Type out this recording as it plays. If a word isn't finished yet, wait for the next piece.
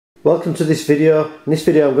Welcome to this video. In this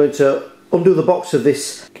video I'm going to undo the box of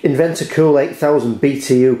this Inventor 8.000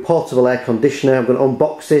 Btu portable air conditioner. I'm going to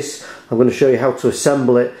unbox this, I'm going to show you how to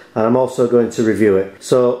assemble it, and I'm also going to review it.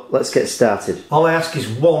 So let's get started. All I ask is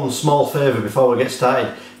one small favour before we get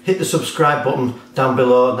started. Hit the subscribe button down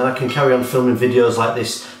below, and then I can carry on filming videos like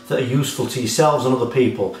this that are useful to yourselves and other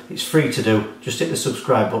people. It's free to do. Just hit the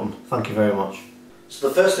subscribe button. Thank you very much. So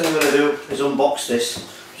the first thing I'm going to do is unbox this.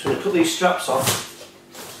 I'm just going to put these straps off.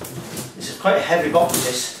 This is quite a heavy box,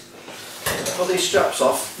 this. Put these straps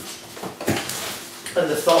off, and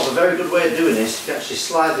the thought of a very good way of doing this, you can actually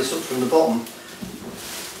slide this up from the bottom.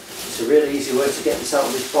 It's a really easy way to get this out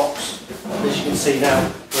of this box. And as you can see now,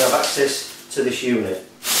 we have access to this unit.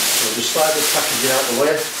 So we'll just slide this packaging out of the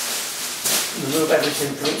way, remove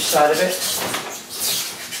everything from each side of it.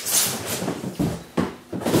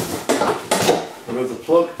 Remove the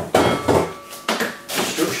plug.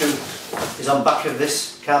 Instruction is on back of this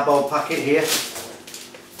cardboard packet here.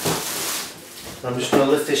 I'm just going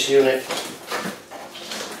to lift this unit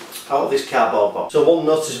out of this cardboard box. So one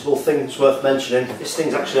noticeable thing that's worth mentioning, this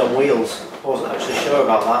thing's actually on wheels. I wasn't actually sure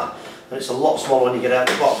about that, and it's a lot smaller when you get out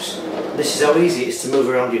of the box. This is how easy it is to move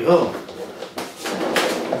around your home.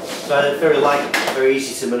 Very light, very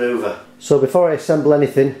easy to manoeuvre. So before I assemble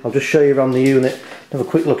anything, I'll just show you around the unit. Have a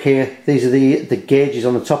quick look here. These are the gauges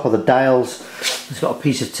on the top of the dials. It's got a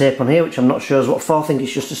piece of tape on here which I'm not sure is what for. I think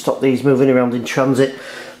it's just to stop these moving around in transit.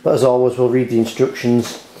 But as always, we'll read the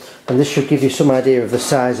instructions, and this should give you some idea of the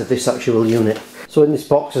size of this actual unit. So in this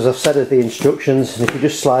box, as I've said, are the instructions, and if you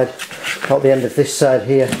just slide out the end of this side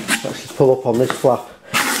here, actually pull up on this flap,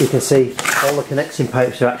 you can see all the connecting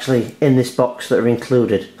pipes are actually in this box that are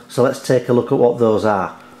included. So let's take a look at what those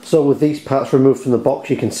are. So with these parts removed from the box,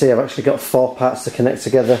 you can see I've actually got 4 parts to connect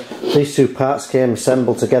together. These 2 parts came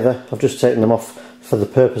assembled together. I've just taken them off for the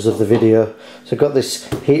purpose of the video. So I've got this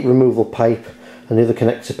heat removal pipe and the other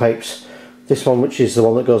connector pipes. This one, which is the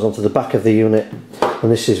one that goes onto the back of the unit,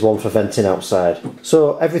 and this is one for venting outside.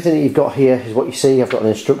 So everything that you've got here is what you see. I've got an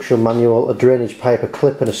instruction manual, a drainage pipe, a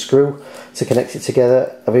clip and a screw to connect it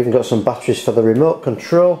together. I've even got some batteries for the remote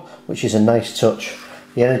control, which is a nice touch.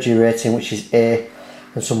 The energy rating, which is A,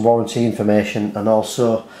 and some warranty information, and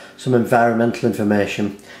also some environmental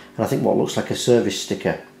information, and I think what looks like a service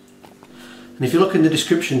sticker. And if you look in the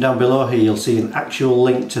description down below here, you'll see an actual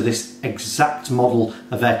link to this exact model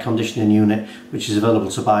of air conditioning unit, which is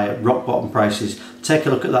available to buy at rock bottom prices. Take a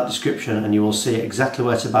look at that description and you will see exactly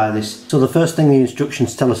where to buy this. So the first thing the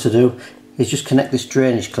instructions tell us to do is just connect this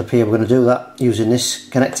drainage clip here. We're going to do that using this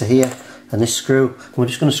connector here and this screw. And we're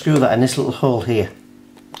just going to screw that in this little hole here.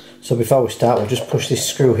 So before we start, we'll just push this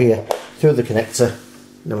screw here through the connector,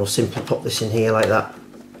 and then we'll simply pop this in here like that.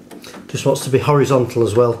 Just wants to be horizontal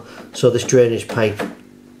as well, so this drainage pipe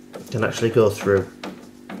can actually go through.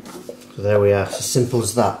 So there we are, it's as simple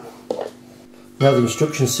as that. Now the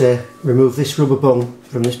instructions say remove this rubber bung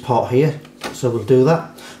from this pot here, so we'll do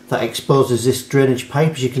that. That exposes this drainage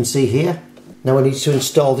pipe, as you can see here. Now we need to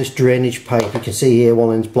install this drainage pipe. You can see here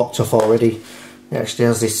one end's blocked off already. It actually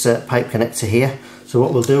has this pipe connector here. So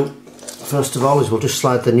what we'll do first of all is we'll just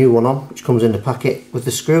slide the new one on, which comes in the packet with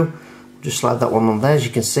the screw. We'll just slide that one on there, as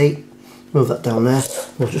you can see. Move that down there.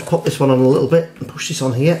 We'll just pop this one on a little bit and push this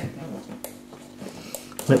on here.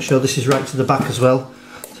 Make sure this is right to the back as well,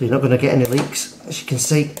 so you're not going to get any leaks. As you can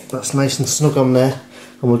see, that's nice and snug on there.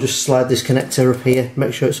 And we'll just slide this connector up here,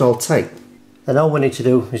 make sure it's all tight. And all we need to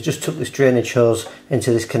do is just tuck this drainage hose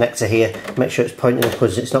into this connector here, make sure it's pointing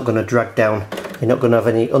upwards, it's not going to drag down, you're not going to have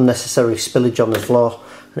any unnecessary spillage on the floor,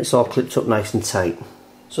 and it's all clipped up nice and tight.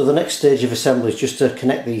 So the next stage of assembly is just to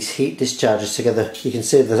connect these heat dischargers together. You can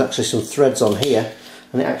see there's actually some threads on here,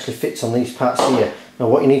 and it actually fits on these parts here. Now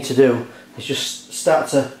what you need to do is just start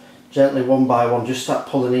to gently, one by one, just start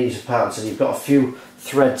pulling these apart until you've got a few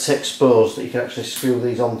threads exposed that you can actually screw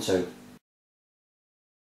these onto.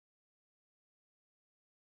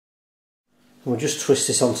 And we'll just twist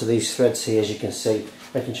this onto these threads here, as you can see,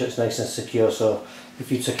 making sure it's nice and secure. So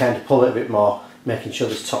if you to kind of pull it a bit more, making sure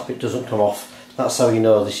this top bit doesn't come off, that's how you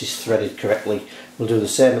know this is threaded correctly. We'll do the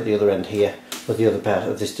same at the other end here with the other part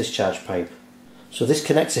of this discharge pipe. So this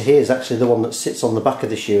connector here is actually the one that sits on the back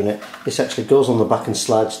of this unit. This actually goes on the back and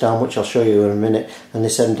slides down, which I'll show you in a minute, and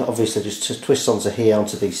this end obviously just twists onto here,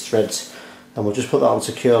 onto these threads, and we'll just put that on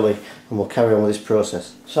securely and we'll carry on with this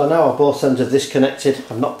process. So now both ends are disconnected.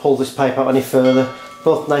 I've not pulled this pipe out any further,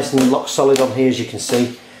 both nice and lock solid on here, as you can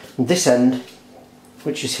see. And this end,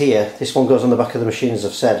 which is here, this one goes on the back of the machine, as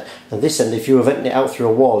I've said, and this end, if you were venting it out through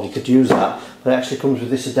a wall, you could use that, but it actually comes with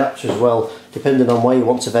this adapter as well, depending on where you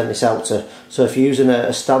want to vent this out to. So if you're using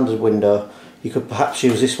a standard window, you could perhaps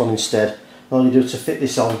use this one instead, All you do to fit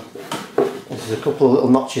this on, there's a couple of little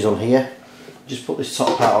notches on here. Just put this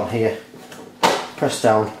top part on here, press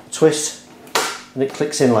down, twist, and it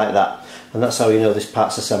clicks in like that. And that's how you know this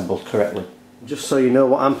part's assembled correctly. Just so you know,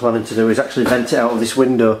 what I'm planning to do is actually vent it out of this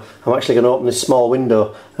window. I'm actually going to open this small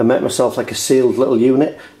window and make myself like a sealed little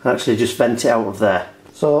unit and actually just vent it out of there.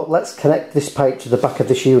 So let's connect this pipe to the back of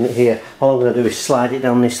this unit here. All I'm going to do is slide it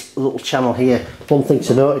down this little channel here. One thing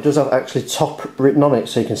to note, it does have actually top written on it,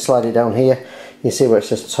 so you can slide it down here. You can see where it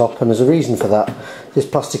says top, and there's a reason for that. This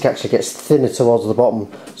plastic actually gets thinner towards the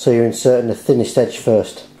bottom, so you're inserting the thinnest edge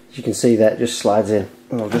first. As you can see there, it just slides in.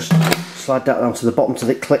 And I'll just slide that down to the bottom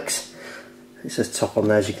till it clicks. It says top on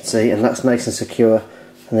there, as you can see, and that's nice and secure.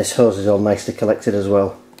 And this hose is all nicely collected as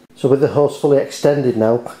well. So with the hose fully extended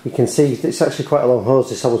now, you can see it's actually quite a long hose.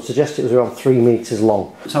 This, I would suggest it was around 3 meters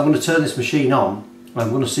long. So I'm going to turn this machine on, and I'm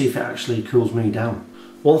going to see if it actually cools me down.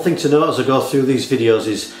 One thing to note as I go through these videos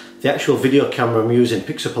is the actual video camera I'm using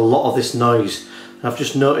picks up a lot of this noise. And I've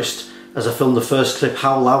just noticed as I filmed the first clip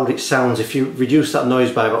how loud it sounds. If you reduce that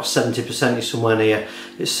noise by about 70%, is somewhere near,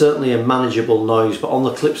 it's certainly a manageable noise, but on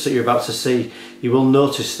the clips that you're about to see you will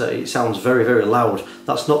notice that it sounds very, very loud.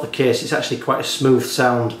 That's not the case. It's actually quite a smooth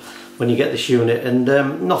sound when you get this unit, and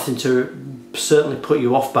nothing to certainly put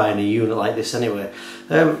you off buying a unit like this anyway.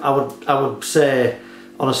 I would say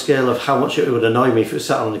on a scale of how much it would annoy me if it was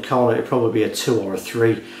sat on the corner, it'd probably be a 2 or a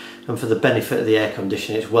 3. And for the benefit of the air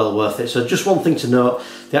conditioning, it's well worth it. So just one thing to note,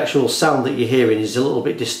 the actual sound that you're hearing is a little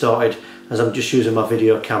bit distorted as I'm just using my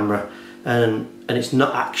video camera, and it's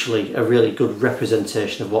not actually a really good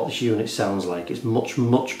representation of what this unit sounds like. It's much,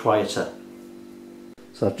 much quieter.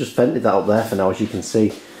 So I've just vented that up there for now, as you can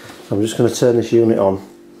see. I'm just going to turn this unit on.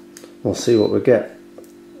 We'll see what we get.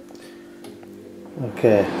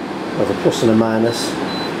 Okay, there's a plus and a minus.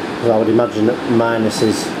 I would imagine that minus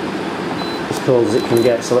is as cold as it can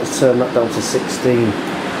get, so let's turn that down to 16.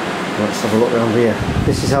 Let's have a look around here.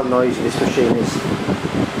 This is how noisy this machine is.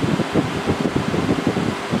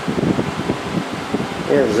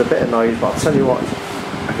 Yeah, there's a bit of noise, but I'll tell you what,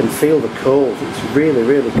 I can feel the cold. It's really,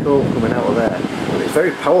 really cold coming out of there. And it's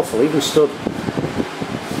very powerful, even stood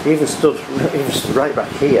right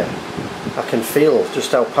back here. I can feel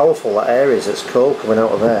just how powerful that air is that's cold coming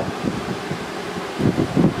out of there.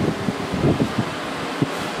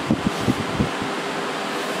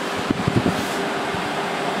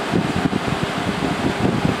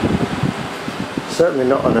 Certainly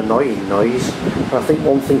not an annoying noise. And I think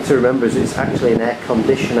one thing to remember is it's actually an air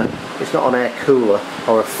conditioner. It's not an air cooler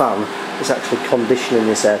or a fan. It's actually conditioning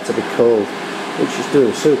this air to be cold, which is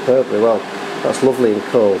doing superbly well. That's lovely and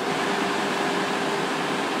cold.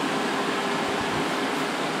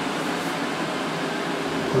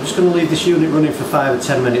 I'm just going to leave this unit running for 5 or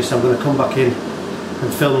 10 minutes. I'm going to come back in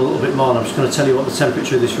and film a little bit more, and I'm just going to tell you what the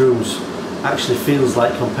temperature of this room actually feels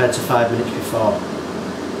like compared to 5 minutes before.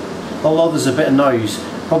 Although there's a bit of noise,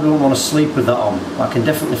 probably won't want to sleep with that on, but I can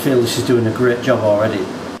definitely feel this is doing a great job already.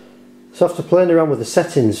 So after playing around with the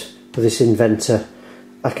settings for this Inventor,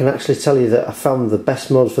 I can actually tell you that I found the best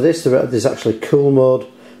mode for this. There's actually cool mode,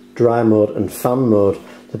 dry mode and fan mode.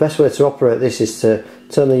 The best way to operate this is to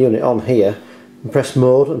turn the unit on here and press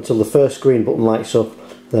mode until the first green button lights up,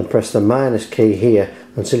 then press the minus key here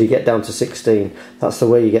until you get down to 16. That's the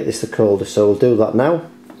way you get this the coldest, so we'll do that now.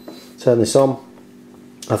 Turn this on.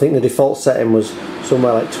 I think the default setting was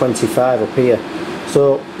somewhere like 25 up here.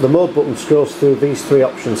 So the mode button scrolls through these 3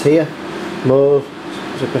 options here. Mode,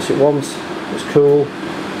 so press it once, it's cool,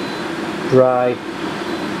 dry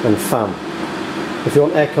and fan. If you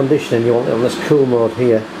want air conditioning, you want it on this cool mode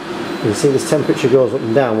here. You can see this temperature goes up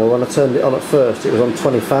and down. Well, when I turned it on at first it was on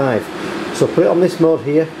 25. So put it on this mode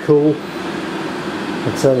here, cool,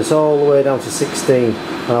 and turn this all the way down to 16,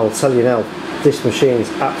 and I will tell you now, this machine is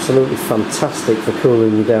absolutely fantastic for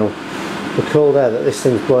cooling you down. The cold air that this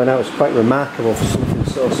thing's blowing out is quite remarkable for something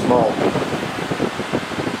so small.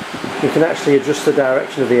 You can actually adjust the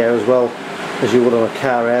direction of the air as well as you would on a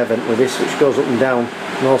car air vent with this, which goes up and down,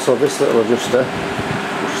 and also this little adjuster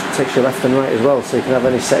which takes you left and right as well, so you can have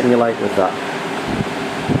any setting you like with that.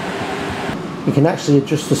 You can actually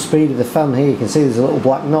adjust the speed of the fan here. You can see there's a little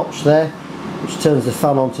black notch there which turns the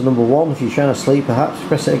fan on to number 1. If you're trying to sleep, perhaps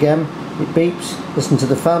press it again, it beeps, listen to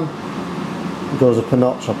the fan, it goes up a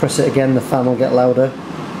notch. I'll press it again, the fan will get louder,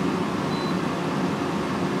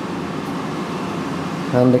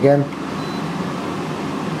 and again.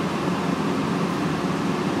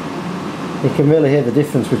 You can really hear the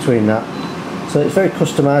difference between that. So it's very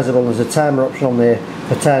customisable. There's a timer option on there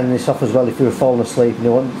for turning this off as well if you were falling asleep and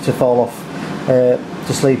you want to fall off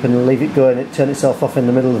to sleep and leave it going, it turn itself off in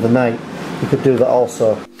the middle of the night. You could do that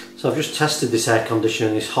also. So I've just tested this air conditioner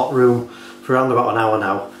in this hot room for for around about an hour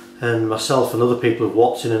now, and myself and other people who've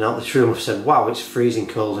walked in and out this room have said, wow, it's freezing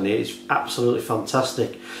cold in here, it's absolutely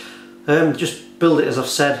fantastic. Just build it as I've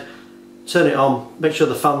said, turn it on, make sure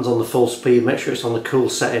the fan's on the full speed, make sure it's on the cool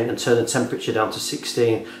setting, and turn the temperature down to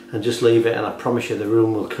 16 and just leave it, and I promise you the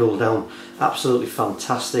room will cool down. Absolutely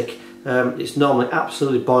fantastic. It's normally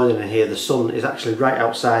absolutely boiling in here. The sun is actually right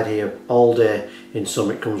outside here all day in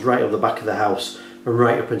summer. It comes right up the back of the house and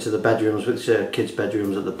right up into the bedrooms, with kids'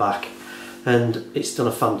 bedrooms at the back. And it's done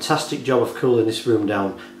a fantastic job of cooling this room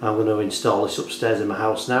down. I'm going to install this upstairs in my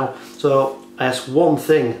house now. So I ask one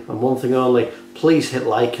thing and one thing only: please hit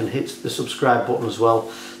like and hit the subscribe button as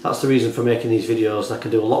well. That's the reason for making these videos, and I can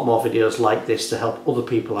do a lot more videos like this to help other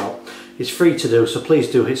people out. It's free to do, so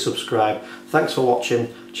please do hit subscribe. Thanks for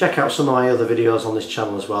watching. Check out some of my other videos on this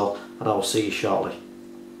channel as well, and I will see you shortly.